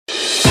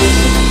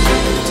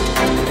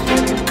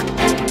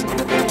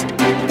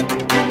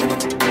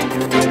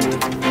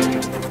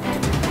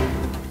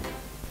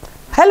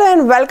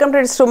and welcome to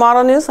It's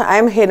Tomorrow News. I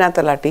am Hena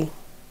Talati.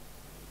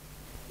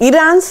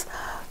 Iran's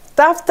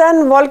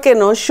Taftan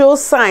Volcano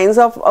shows signs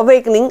of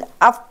awakening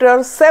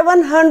after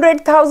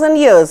 700,000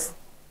 years.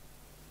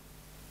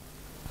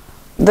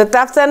 The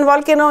Taftan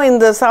Volcano in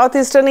the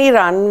southeastern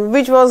Iran,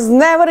 which was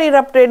never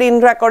erupted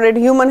in recorded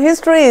human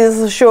history,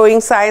 is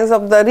showing signs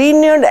of the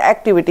renewed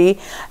activity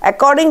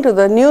according to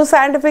the new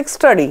scientific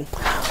study.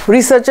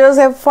 Researchers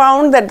have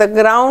found that the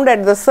ground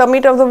at the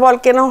summit of the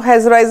volcano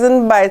has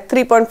risen by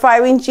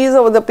 3.5 inches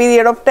over the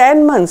period of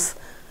 10 months.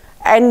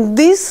 And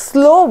this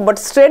slow but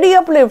steady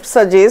uplift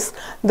suggests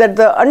that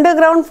the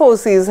underground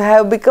forces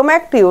have become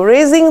active,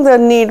 raising the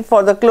need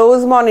for the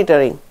close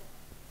monitoring.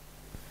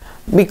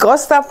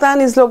 Because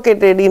Taftan is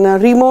located in a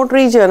remote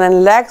region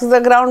and lacks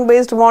the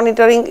ground-based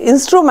monitoring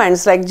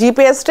instruments like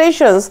GPS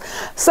stations,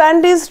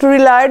 scientists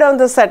relied on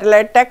the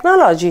satellite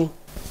technology.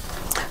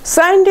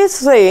 Scientists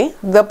say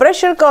the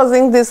pressure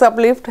causing this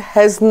uplift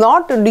has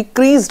not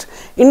decreased,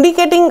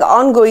 indicating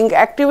ongoing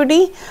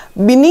activity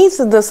beneath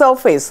the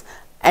surface,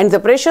 and the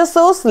pressure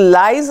source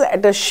lies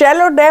at a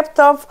shallow depth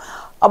of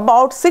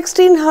about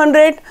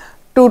 1600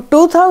 to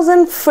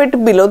 2000 feet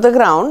below the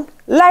ground,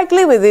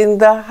 likely within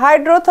the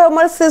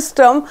hydrothermal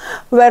system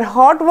where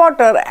hot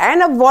water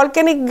and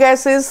volcanic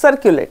gases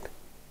circulate.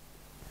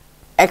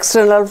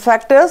 External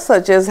factors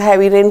such as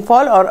heavy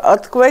rainfall or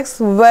earthquakes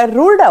were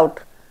ruled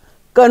out,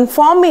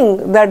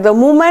 confirming that the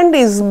movement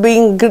is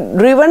being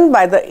driven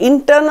by the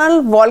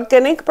internal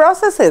volcanic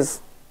processes.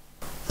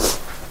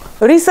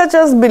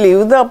 Researchers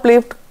believe the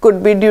uplift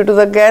could be due to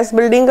the gas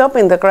building up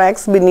in the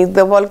cracks beneath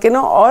the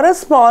volcano or a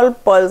small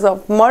pulse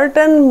of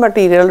molten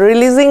material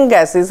releasing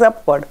gases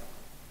upward.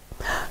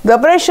 The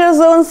pressure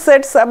zone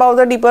sits above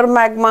the deeper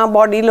magma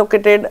body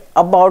located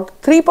about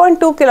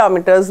 3.2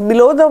 kilometers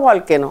below the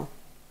volcano.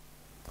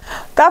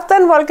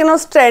 Taftan volcano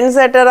stands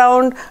at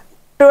around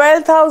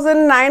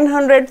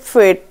 12,900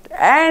 feet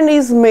and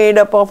is made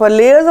up of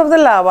layers of the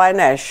lava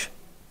and ash.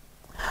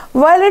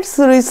 While its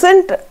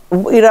recent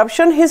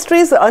eruption history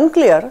is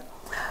unclear,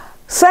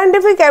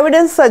 scientific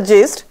evidence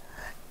suggests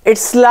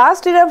its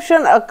last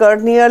eruption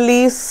occurred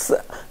nearly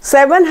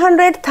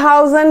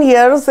 700,000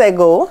 years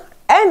ago,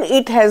 and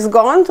it has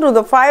gone through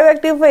the 5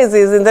 active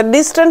phases in the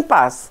distant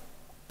past.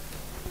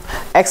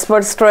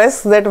 Experts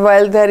stress that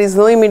while there is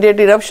no immediate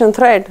eruption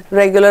threat,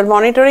 regular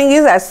monitoring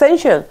is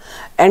essential,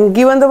 and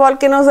given the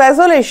volcano's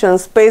isolation,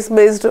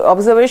 space-based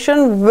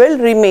observation will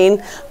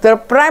remain the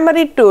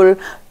primary tool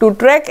to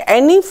track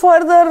any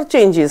further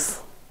changes.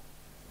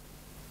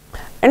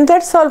 And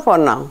that's all for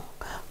now.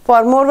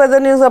 For more weather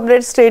news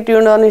updates, stay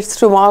tuned on It's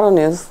Tomorrow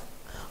News.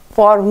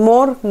 For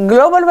more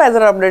global weather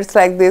updates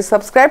like this,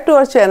 subscribe to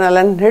our channel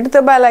and hit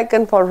the bell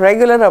icon for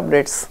regular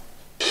updates.